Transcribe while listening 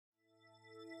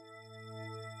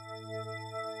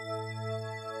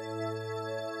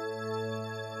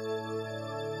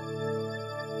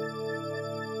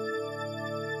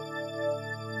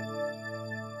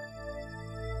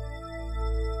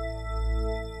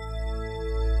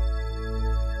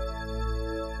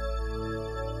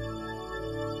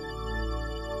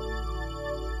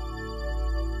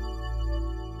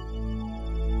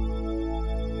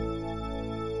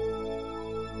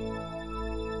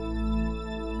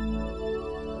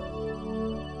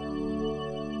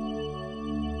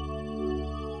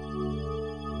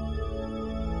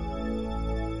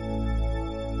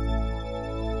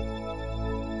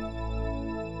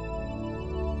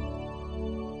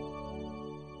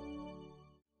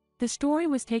The story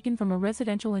was taken from a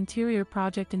residential interior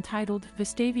project entitled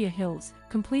VESTAVIA Hills,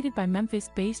 completed by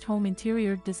Memphis-based home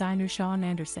interior designer Sean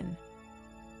Anderson.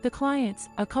 The clients,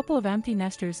 a couple of empty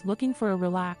nesters looking for a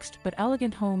relaxed but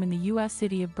elegant home in the U.S.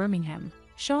 city of Birmingham.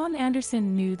 Sean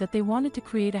Anderson knew that they wanted to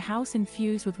create a house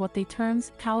infused with what they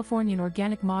terms Californian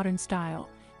organic modern style,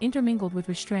 intermingled with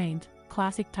restrained,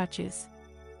 classic touches.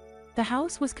 The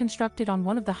house was constructed on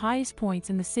one of the highest points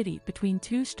in the city between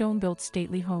two stone-built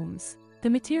stately homes. The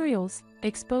materials,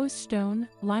 exposed stone,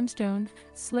 limestone,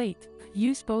 slate,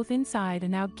 used both inside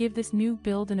and out give this new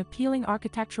build an appealing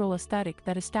architectural aesthetic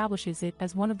that establishes it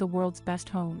as one of the world's best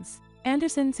homes.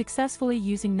 Anderson, successfully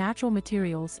using natural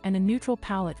materials and a neutral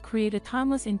palette, create a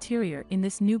timeless interior in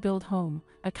this new build home,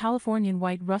 a Californian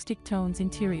white rustic tones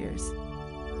interiors.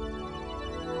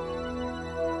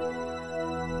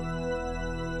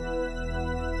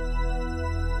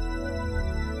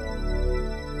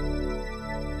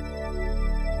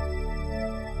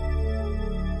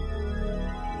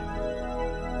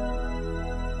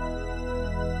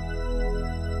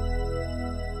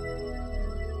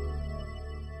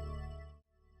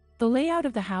 The layout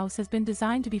of the house has been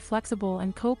designed to be flexible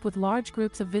and cope with large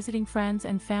groups of visiting friends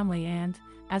and family and,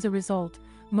 as a result,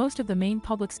 most of the main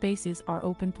public spaces are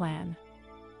open plan.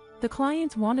 The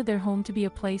clients wanted their home to be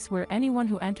a place where anyone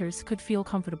who enters could feel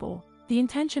comfortable. The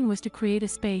intention was to create a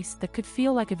space that could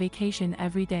feel like a vacation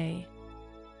every day.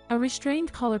 A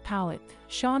restrained color palette,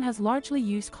 Sean has largely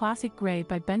used classic gray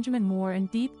by Benjamin Moore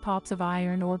and deep pops of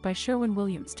iron ore by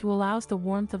Sherwin-Williams to allow the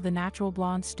warmth of the natural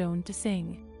blonde stone to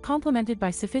sing, complemented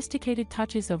by sophisticated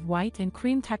touches of white and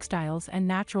cream textiles and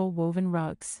natural woven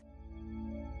rugs.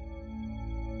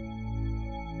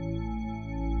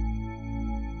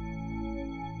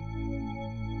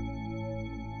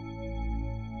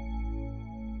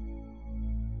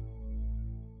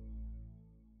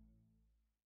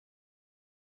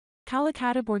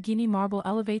 California Borghini marble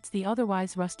elevates the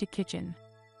otherwise rustic kitchen.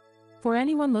 For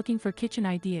anyone looking for kitchen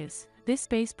ideas, this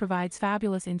space provides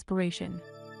fabulous inspiration.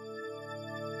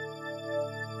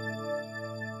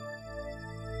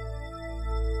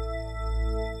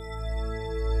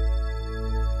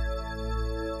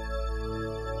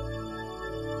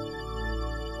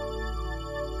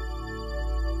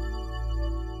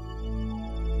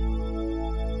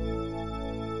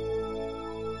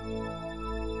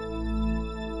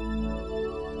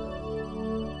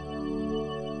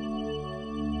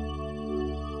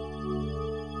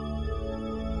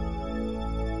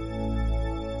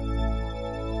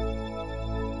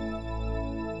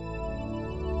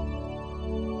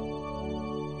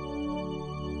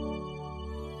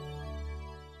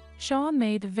 Sean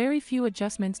made very few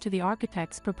adjustments to the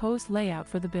architect's proposed layout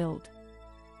for the build.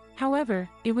 However,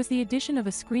 it was the addition of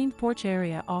a screened porch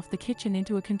area off the kitchen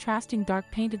into a contrasting dark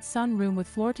painted sunroom with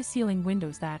floor-to-ceiling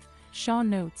windows that, Sean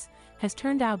notes, has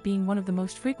turned out being one of the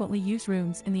most frequently used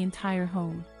rooms in the entire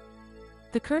home.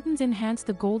 The curtains enhance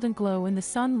the golden glow in the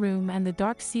sunroom, and the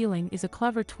dark ceiling is a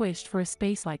clever twist for a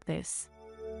space like this.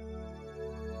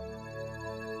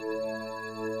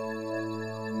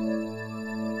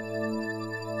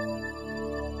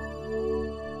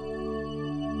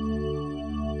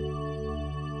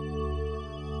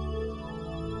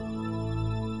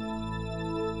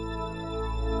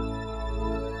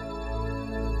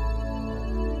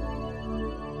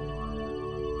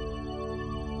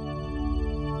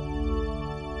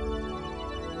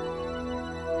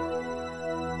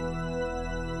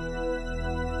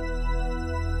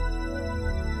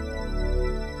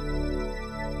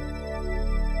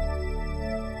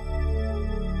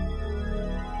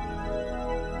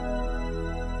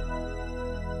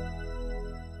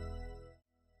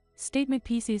 Statement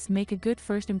pieces make a good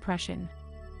first impression.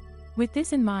 With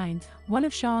this in mind, one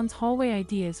of Sean's hallway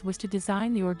ideas was to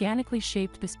design the organically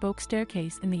shaped bespoke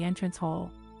staircase in the entrance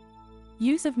hall.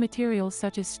 Use of materials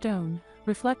such as stone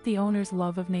reflect the owner's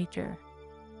love of nature.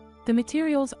 The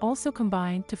materials also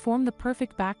combined to form the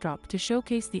perfect backdrop to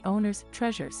showcase the owner's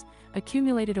treasures,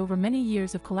 accumulated over many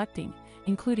years of collecting,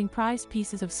 including prized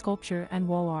pieces of sculpture and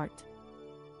wall art.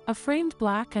 A framed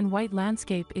black and white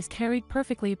landscape is carried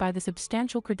perfectly by the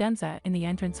substantial credenza in the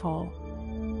entrance hall.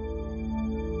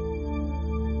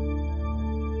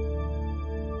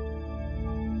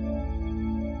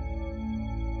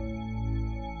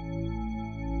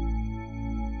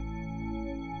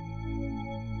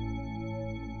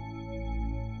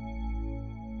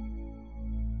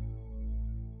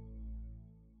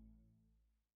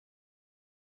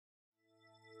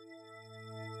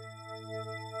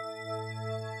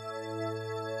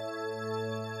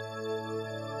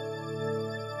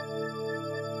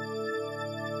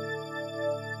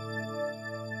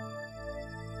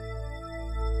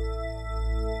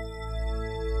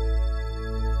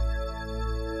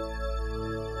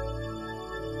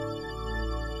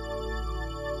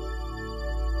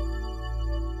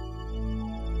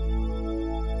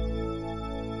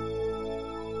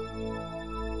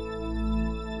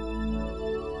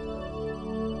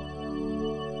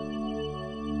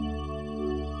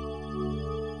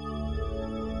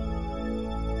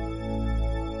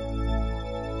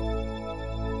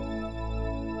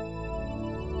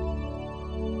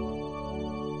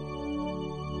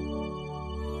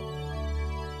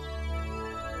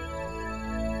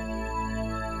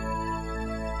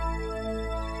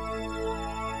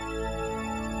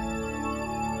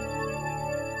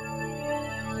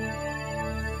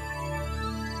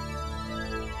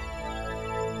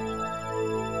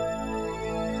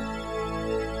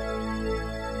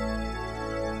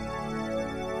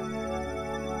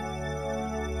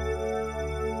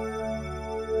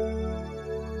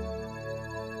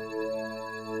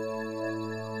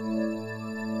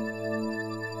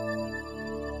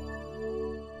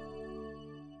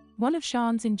 One of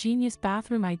Sean's ingenious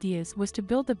bathroom ideas was to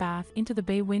build the bath into the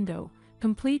bay window,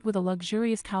 complete with a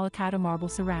luxurious California marble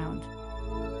surround.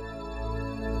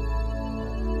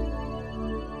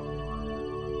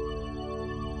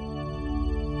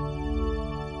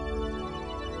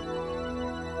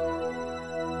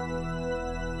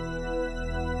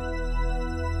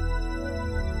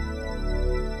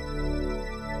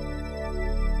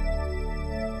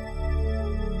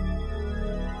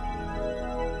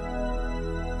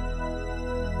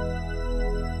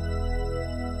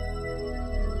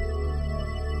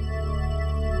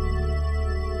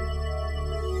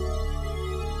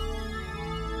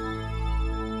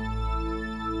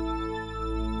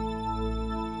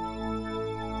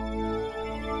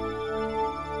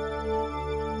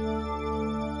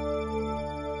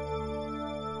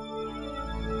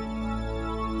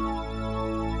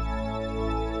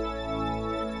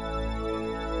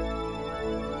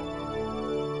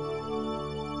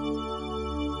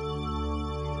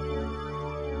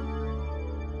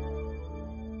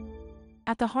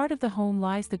 At the heart of the home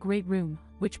lies the great room,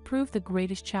 which proved the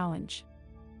greatest challenge.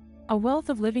 A wealth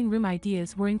of living room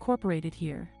ideas were incorporated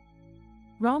here.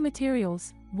 Raw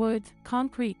materials, wood,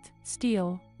 concrete,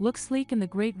 steel, look sleek in the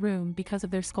great room because of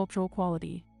their sculptural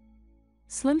quality.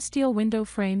 Slim steel window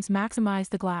frames maximize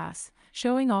the glass,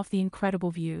 showing off the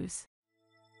incredible views.